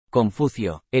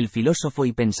Confucio, el filósofo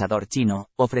y pensador chino,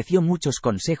 ofreció muchos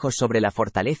consejos sobre la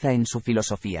fortaleza en su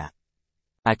filosofía.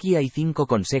 Aquí hay 5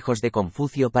 consejos de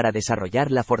Confucio para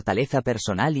desarrollar la fortaleza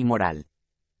personal y moral.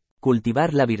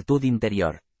 Cultivar la virtud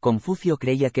interior. Confucio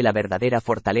creía que la verdadera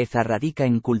fortaleza radica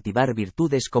en cultivar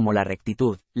virtudes como la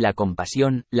rectitud, la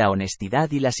compasión, la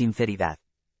honestidad y la sinceridad.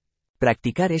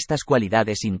 Practicar estas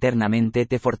cualidades internamente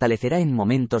te fortalecerá en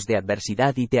momentos de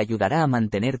adversidad y te ayudará a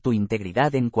mantener tu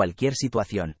integridad en cualquier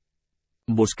situación.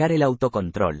 Buscar el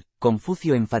autocontrol.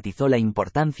 Confucio enfatizó la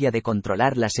importancia de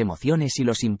controlar las emociones y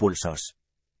los impulsos.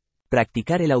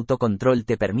 Practicar el autocontrol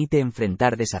te permite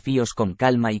enfrentar desafíos con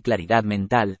calma y claridad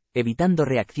mental, evitando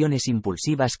reacciones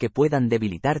impulsivas que puedan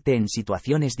debilitarte en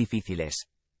situaciones difíciles.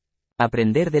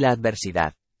 Aprender de la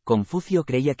adversidad. Confucio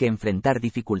creía que enfrentar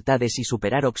dificultades y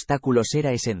superar obstáculos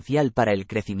era esencial para el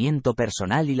crecimiento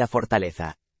personal y la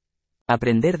fortaleza.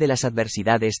 Aprender de las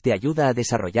adversidades te ayuda a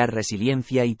desarrollar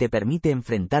resiliencia y te permite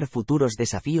enfrentar futuros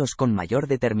desafíos con mayor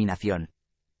determinación.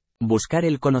 Buscar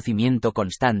el conocimiento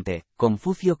constante.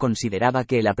 Confucio consideraba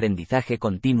que el aprendizaje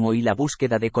continuo y la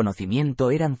búsqueda de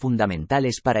conocimiento eran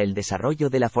fundamentales para el desarrollo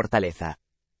de la fortaleza.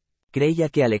 Creía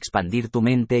que al expandir tu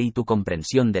mente y tu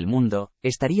comprensión del mundo,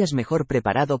 estarías mejor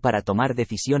preparado para tomar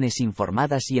decisiones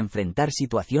informadas y enfrentar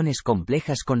situaciones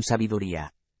complejas con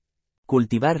sabiduría.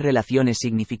 Cultivar relaciones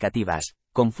significativas.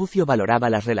 Confucio valoraba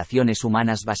las relaciones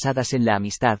humanas basadas en la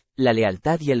amistad, la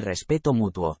lealtad y el respeto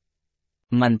mutuo.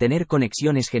 Mantener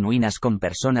conexiones genuinas con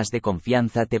personas de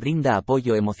confianza te brinda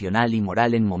apoyo emocional y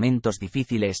moral en momentos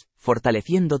difíciles,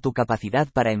 fortaleciendo tu capacidad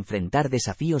para enfrentar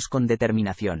desafíos con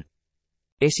determinación.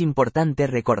 Es importante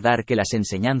recordar que las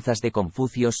enseñanzas de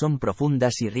Confucio son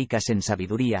profundas y ricas en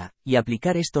sabiduría, y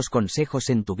aplicar estos consejos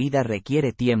en tu vida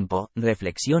requiere tiempo,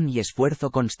 reflexión y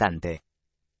esfuerzo constante.